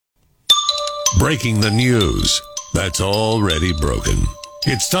Breaking the news that's already broken.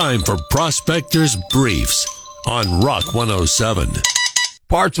 It's time for Prospectors Briefs on Rock 107.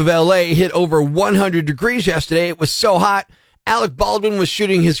 Parts of L.A. hit over 100 degrees yesterday. It was so hot, Alec Baldwin was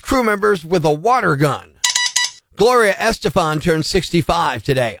shooting his crew members with a water gun. Gloria Estefan turned 65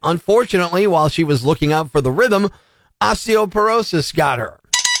 today. Unfortunately, while she was looking out for the rhythm, osteoporosis got her.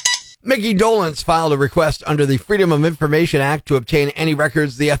 Mickey Dolenz filed a request under the Freedom of Information Act to obtain any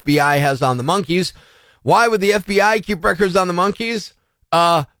records the FBI has on the Monkees. Why would the FBI keep records on the Monkees?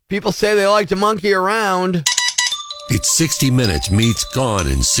 People say they like to monkey around. It's 60 Minutes meets Gone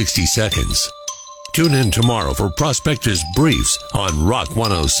in 60 Seconds. Tune in tomorrow for Prospectors Briefs on Rock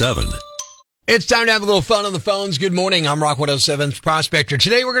 107. It's time to have a little fun on the phones. Good morning. I'm Rock 107's Prospector.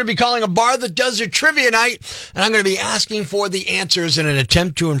 Today we're going to be calling a bar that does a trivia night, and I'm going to be asking for the answers in an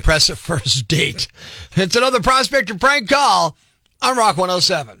attempt to impress a first date. It's another Prospector prank call on Rock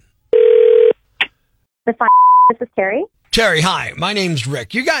 107. This is Terry. Terry, hi. My name's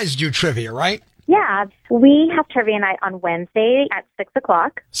Rick. You guys do trivia, right? Yeah, we have trivia night on Wednesday at 6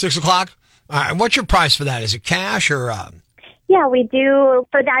 o'clock. 6 o'clock? All right. What's your price for that? Is it cash or... Yeah, we do.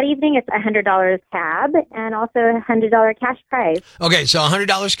 For that evening, it's $100 tab and also a $100 cash prize. Okay, so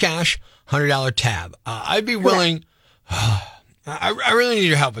 $100 cash, $100 tab. I'd be willing... I really need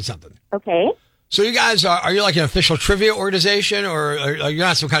your help with something. Okay. So you guys, are you like an official trivia organization, or you're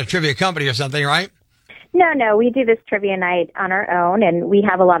not some kind of trivia company or something, right? No, we do this trivia night on our own, and we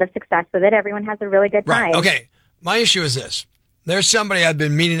have a lot of success with it. Everyone has a really good time. Right, okay. My issue is this. There's somebody I've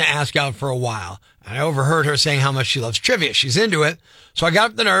been meaning to ask out for a while, and I overheard her saying how much she loves trivia. She's into it. So I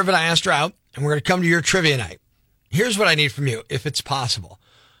got up the nerve and I asked her out, and we're going to come to your trivia night. Here's what I need from you, if it's possible.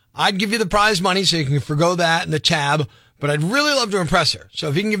 I'd give you the prize money so you can forgo that and the tab, but I'd really love to impress her. So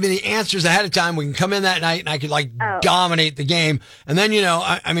if you can give me the answers ahead of time, we can come in that night and I could dominate the game. And then,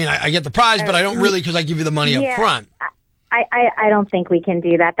 I get the prize, but I don't really because I give you the money up front. I don't think we can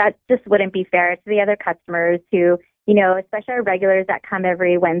do that. That just wouldn't be fair to the other customers who, especially our regulars that come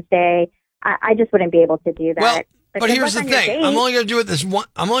every Wednesday. I just wouldn't be able to do that. Well, but here's the thing. I'm only going to do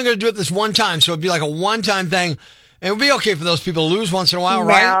it this one time. So it'd be like a one-time thing. It would be okay for those people to lose once in a while,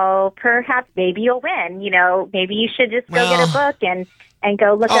 right? No, perhaps maybe you'll win. Maybe you should just go get a book and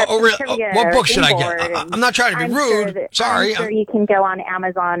go look up some trivia. What book should I get? I'm not trying to be rude. Sorry. I'm sure you can go on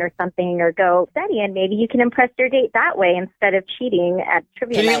Amazon or something or go study, and maybe you can impress your date that way instead of cheating at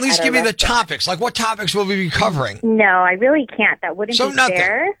trivia. Can you at least give me the topics? Like what topics will we be covering? No, I really can't. That wouldn't be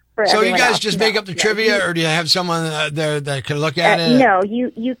fair. So you guys just make up the trivia, or do you have someone there that can look at it? No,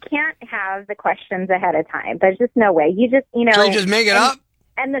 you can't have the questions ahead of time. There's just no way. You just, So you just make it up?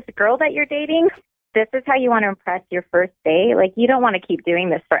 And this girl that you're dating, this is how you want to impress your first date. Like, you don't want to keep doing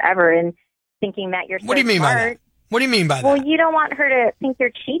this forever and thinking that you're so What do you mean smart. by that? What do you mean by that? Well, you don't want her to think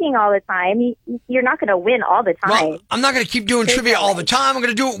you're cheating all the time. You're not going to win all the time. Well, I'm not going to keep doing trivia all the time. I'm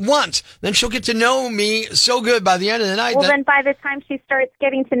going to do it once. Then she'll get to know me so good by the end of the night. Well, then by the time she starts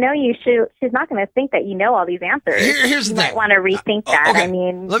getting to know you, she's not going to think that you know all these answers. Here's the thing. You might want to rethink that. Okay. I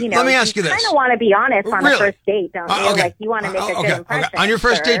mean, let me ask you this. You kind of want to be honest on the first date, don't you? Okay. Like, you want to make a good impression. Okay. On your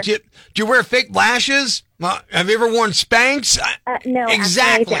first date, do you wear fake lashes? Have you ever worn Spanx? No,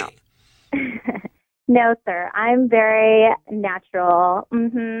 exactly. I don't. No, sir. I'm very natural.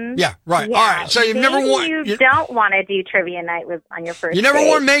 Mm-hmm. Yeah, right. Yeah. All right. So you've never worn... You don't want to do trivia night on your first date. You never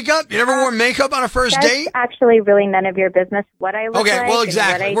wore makeup? You never wore makeup on a first date? That's actually really none of your business what I look like. Okay, well,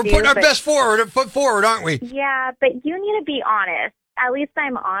 exactly. We're putting our best foot forward, aren't we? Yeah, but you need to be honest. At least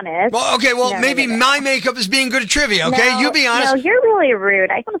I'm honest. Well, okay, maybe my makeup is being good at trivia, okay? You be honest. No, you're really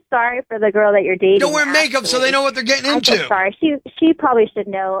rude. I feel sorry for the girl that you're dating. Don't wear makeup so they know what they're getting into. I'm sorry. She probably should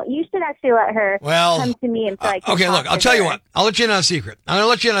know. You should actually let her come to me and so I can okay, look, I'll tell you what. I'll let you in on a secret. I'm going to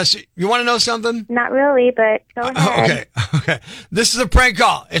let you in on a secret. You want to know something? Not really, but go ahead. Okay. This is a prank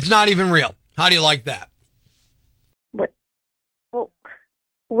call. It's not even real. How do you like that?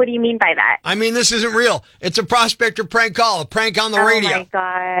 What do you mean by that? I mean, this isn't real. It's a Prospector prank call, a prank on the radio. Oh, my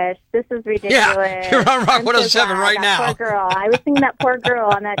gosh. This is ridiculous. Yeah, you're on Rock 107 right now. Poor girl. I was thinking that poor girl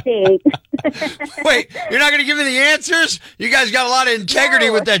on that date. Wait, you're not going to give me the answers? You guys got a lot of integrity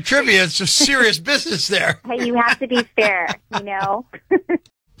with that trivia. It's a serious business there. Hey, you have to be fair,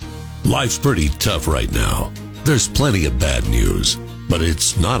 Life's pretty tough right now. There's plenty of bad news, but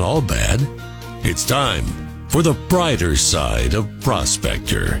it's not all bad. It's time for the brighter side of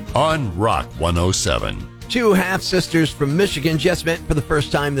Prospector on Rock 107. Two half-sisters from Michigan just met for the first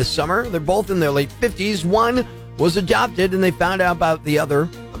time this summer. They're both in their late 50s. One was adopted, and they found out about the other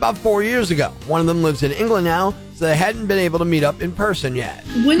about 4 years ago. One of them lives in England now, so they hadn't been able to meet up in person yet.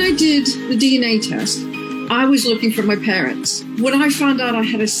 When I did the DNA test, I was looking for my parents. When I found out I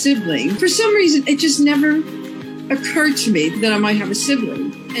had a sibling, for some reason, it just never occurred to me that I might have a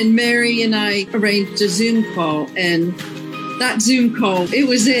sibling. And Mary and I arranged a Zoom call, and that Zoom call, it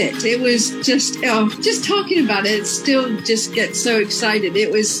was it. It was just talking about it, still just get so excited.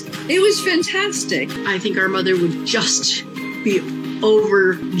 It was fantastic. I think our mother would just be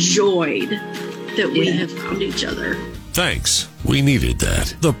overjoyed that we have found each other. Thanks. We needed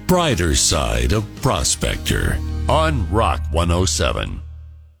that. The brighter side of Prospector on Rock 107.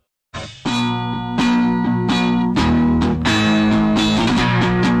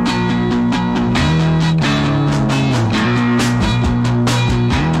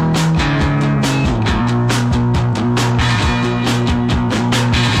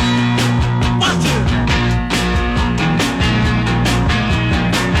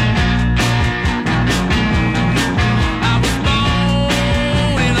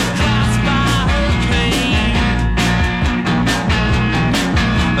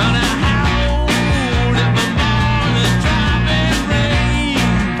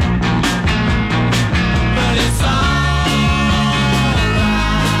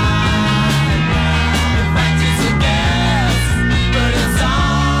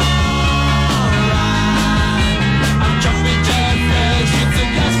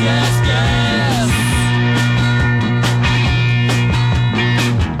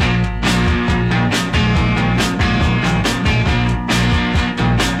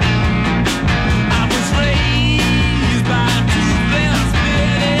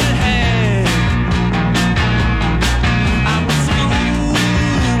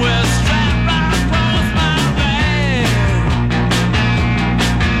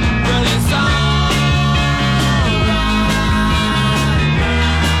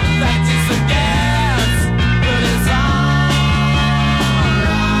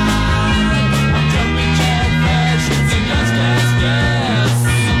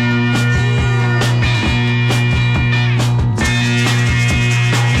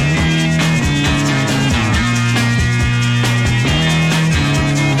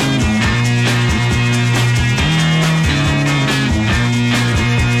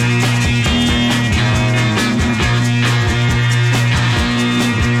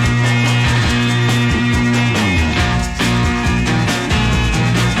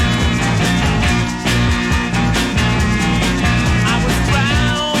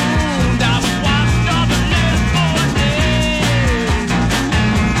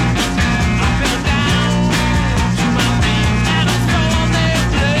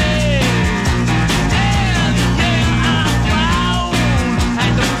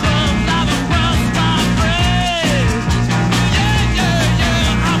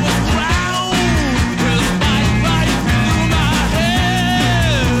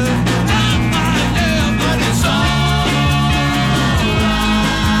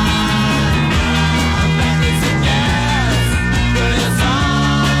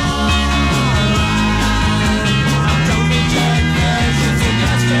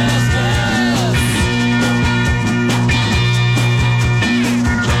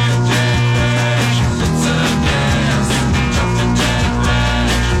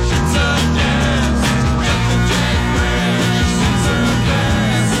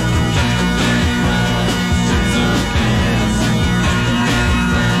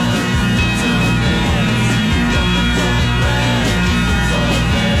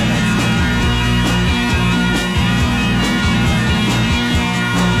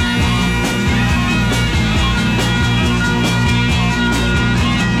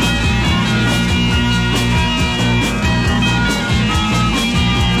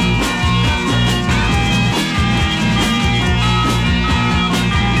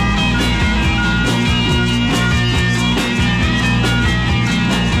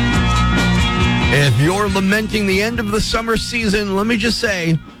 If you're lamenting the end of the summer season, let me just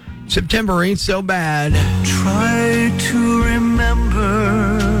say, September ain't so bad. Try to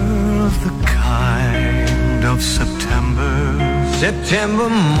remember the kind of September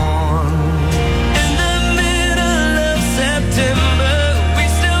morn. In the middle of September, we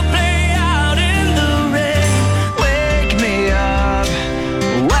still play out in the rain. Wake me up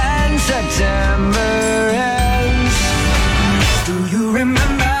when September ends. Do you remember?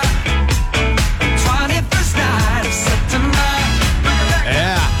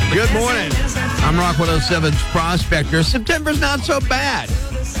 Good morning. I'm Rock 107's Prospector. September's not so bad.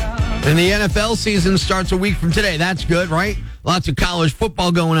 And the NFL season starts a week from today. That's good, right? Lots of college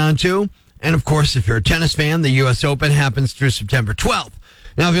football going on, too. And, of course, if you're a tennis fan, the U.S. Open happens through September 12th.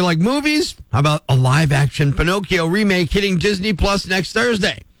 Now, if you like movies, how about a live-action Pinocchio remake hitting Disney Plus next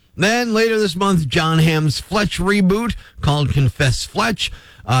Thursday? Then later this month, John Hamm's Fletch reboot called Confess Fletch.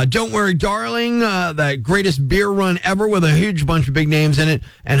 Don't Worry Darling, the greatest beer run ever with a huge bunch of big names in it.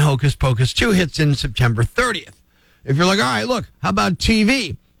 And Hocus Pocus 2 hits in September 30th. If you're like, all right, look, how about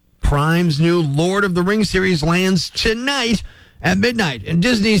TV? Prime's new Lord of the Rings series lands tonight at midnight. And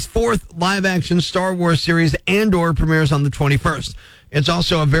Disney's fourth live-action Star Wars series, Andor, premieres on the 21st. It's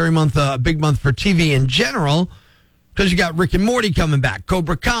also a big month for TV in general, because you got Rick and Morty coming back,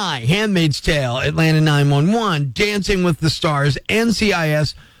 Cobra Kai, Handmaid's Tale, Atlanta 911, Dancing with the Stars,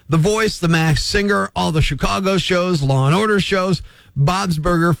 NCIS, The Voice, The Masked Singer, all the Chicago shows, Law and Order shows, Bob's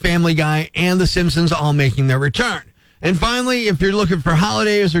Burger, Family Guy, and The Simpsons all making their return. And finally, if you're looking for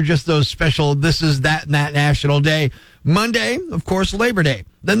holidays or just those special this is that and that national day, Monday, of course, Labor Day.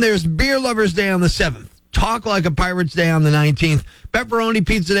 Then there's Beer Lovers Day on the 7th, Talk Like a Pirate's Day on the 19th, Pepperoni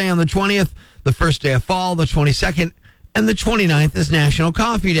Pizza Day on the 20th, the first day of fall, the 22nd, and the 29th is National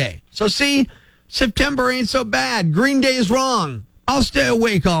Coffee Day. So see, September ain't so bad. Green Day's wrong. I'll stay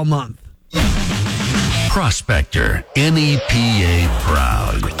awake all month. Prospector, NEPA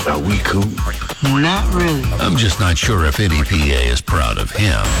proud. Are we cool? Not really. I'm just not sure if NEPA is proud of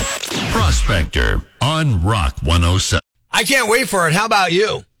him. Prospector on Rock 107. I can't wait for it. How about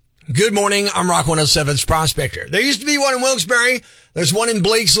you? Good morning. I'm Rock 107's Prospector. There used to be one in Wilkes-Barre. There's one in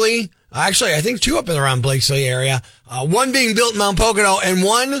Blakesley. Actually, I think two up and around Blakesley area. One being built in Mount Pocono and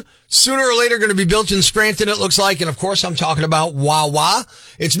one sooner or later going to be built in Scranton, it looks like. And of course, I'm talking about Wawa.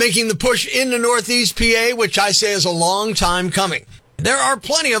 It's making the push into Northeast PA, which I say is a long time coming. There are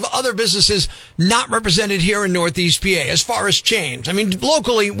plenty of other businesses not represented here in Northeast PA as far as chains. I mean,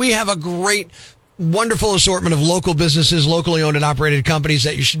 locally, we have a great, wonderful assortment of local businesses, locally owned and operated companies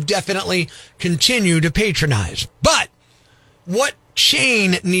that you should definitely continue to patronize. But what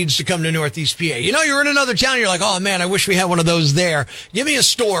chain needs to come to Northeast PA? You know, you're in another town, you're like, oh man, I wish we had one of those there. Give me a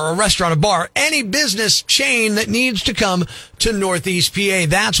store, a restaurant, a bar, any business chain that needs to come to Northeast PA.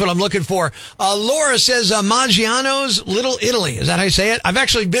 That's what I'm looking for. Laura says Maggiano's Little Italy. Is that how you say it? I've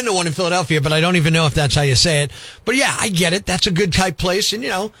actually been to one in Philadelphia, but I don't even know if that's how you say it. But yeah, I get it. That's a good type place. And you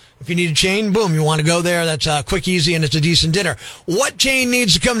know, if you need a chain, boom, you want to go there. That's quick, easy, and it's a decent dinner. What chain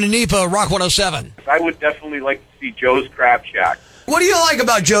needs to come to NEPA, Rock 107? I would definitely like to see Joe's Crab Shack. What do you like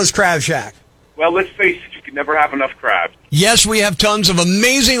about Joe's Crab Shack? Well, let's face it, you can never have enough crabs. Yes, we have tons of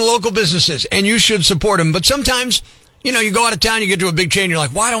amazing local businesses, and you should support them. But sometimes, you know, you go out of town, you get to a big chain, you're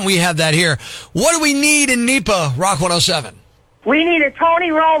like, why don't we have that here? What do we need in NEPA, Rock 107? We need a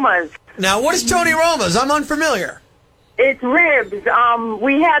Tony Roma's. Now, what is Tony Roma's? I'm unfamiliar. It's ribs.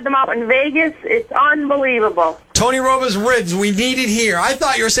 We had them out in Vegas. It's unbelievable. Tony Roma's ribs. We need it here. I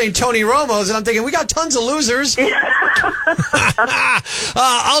thought you were saying Tony Romo's, and I'm thinking, we got tons of losers.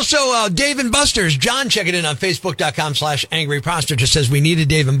 Also, Dave & Buster's. John, check it in on Facebook.com/AngryProster. Just says we needed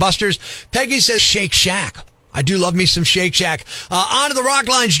Dave & Buster's. Peggy says Shake Shack. I do love me some Shake Shack. On to the rock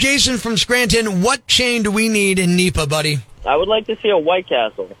lines. Jason from Scranton. What chain do we need in NEPA, buddy? I would like to see a White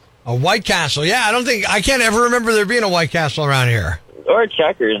Castle. A White Castle. Yeah, I can't ever remember there being a White Castle around here. Or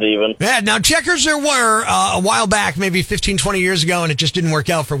Checkers, even. Yeah, now Checkers there were a while back, maybe 15, 20 years ago, and it just didn't work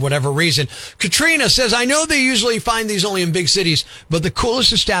out for whatever reason. Katrina says, I know they usually find these only in big cities, but the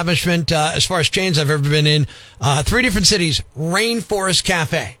coolest establishment as far as chains I've ever been in, 3 different cities, Rainforest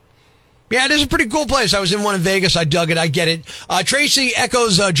Cafe. Yeah, it is a pretty cool place. I was in one in Vegas. I dug it. I get it. Tracy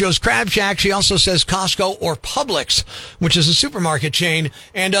echoes Joe's Crab Shack. She also says Costco or Publix, which is a supermarket chain.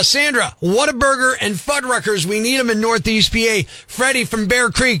 And Sandra, Whataburger and Fuddruckers. We need them in Northeast PA. Freddie from Bear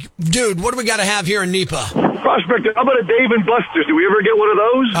Creek. Dude, what do we got to have here in NEPA? Prospector, how about a Dave & Buster's? Do we ever get one of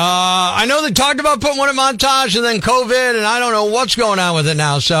those? I know they talked about putting one in Montage and then COVID, and I don't know what's going on with it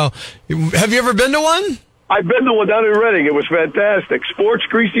now. So, have you ever been to one? I've been to one down in Reading. It was fantastic. Sports,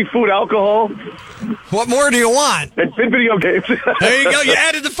 greasy food, alcohol. What more do you want? And video games. There you go. You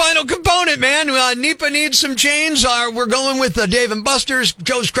added the final component, man. NEPA needs some chains. We're going with Dave & Buster's,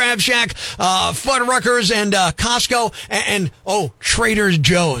 Joe's Crab Shack, Fuddruckers, and Costco, and Trader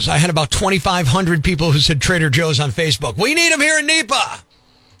Joe's. I had about 2,500 people who said Trader Joe's on Facebook. We need them here in NEPA.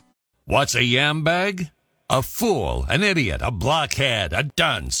 What's a yam bag? A fool, an idiot, a blockhead, a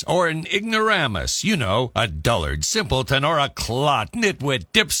dunce, or an ignoramus. You know, a dullard, simpleton, or a clot, nitwit,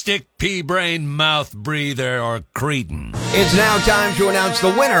 dipstick, pea-brain, mouth breather, or cretin. It's now time to announce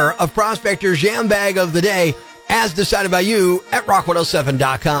the winner of Prospector's Yam Bag of the Day, as decided by you at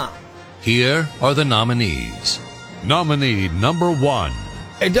rock107.com. Here are the nominees. Nominee number 1.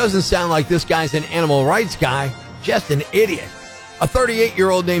 It doesn't sound like this guy's an animal rights guy, just an idiot. A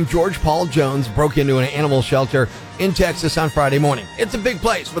 38-year-old named George Paul Jones broke into an animal shelter in Texas on Friday morning. It's a big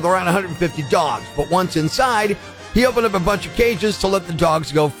place with around 150 dogs, but once inside, he opened up a bunch of cages to let the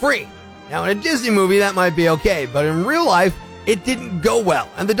dogs go free. Now, in a Disney movie, that might be okay, but in real life, it didn't go well,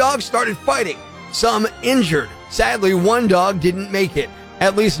 and the dogs started fighting. Some injured. Sadly, one dog didn't make it.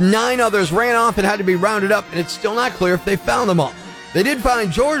 At least 9 others ran off and had to be rounded up, and it's still not clear if they found them all. They did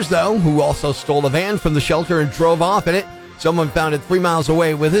find George, though, who also stole a van from the shelter and drove off in it. Someone found it 3 miles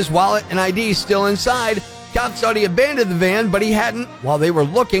away with his wallet and ID still inside. Cops thought he abandoned the van, but he hadn't. While they were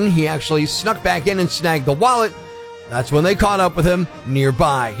looking, he actually snuck back in and snagged the wallet. That's when they caught up with him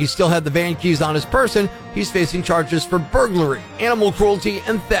nearby. He still had the van keys on his person. He's facing charges for burglary, animal cruelty,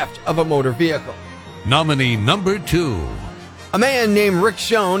 and theft of a motor vehicle. Nominee number 2. A man named Rick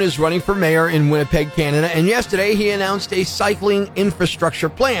Schoen is running for mayor in Winnipeg, Canada, and yesterday he announced a cycling infrastructure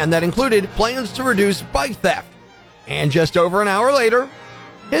plan that included plans to reduce bike theft. And just over an hour later,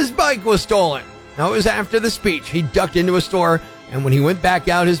 his bike was stolen. Now, it was after the speech. He ducked into a store, and when he went back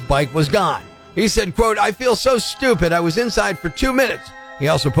out, his bike was gone. He said, quote, "I feel so stupid. I was inside for 2 minutes." He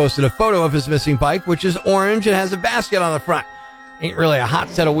also posted a photo of his missing bike, which is orange and has a basket on the front. Ain't really a hot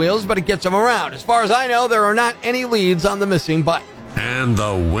set of wheels, but it gets him around. As far as I know, there are not any leads on the missing bike. And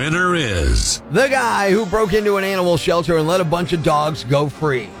the winner is the guy who broke into an animal shelter and let a bunch of dogs go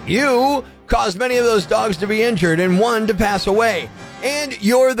free. You caused many of those dogs to be injured and one to pass away. And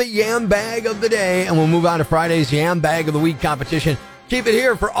you're the Yam Bag of the Day. And we'll move on to Friday's Yam Bag of the Week competition. Keep it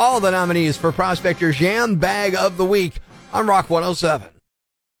here for all the nominees for Prospector's Yam Bag of the Week on Rock 107.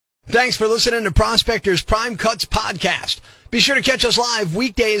 Thanks for listening to Prospector's Prime Cuts podcast. Be sure to catch us live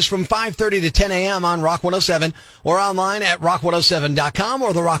weekdays from 5:30 to 10 a.m. on Rock 107 or online at rock107.com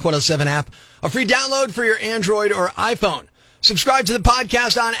or the Rock 107 app. A free download for your Android or iPhone. Subscribe to the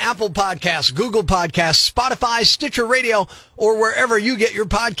podcast on Apple Podcasts, Google Podcasts, Spotify, Stitcher Radio, or wherever you get your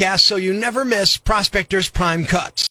podcasts so you never miss Prospector's Prime Cuts.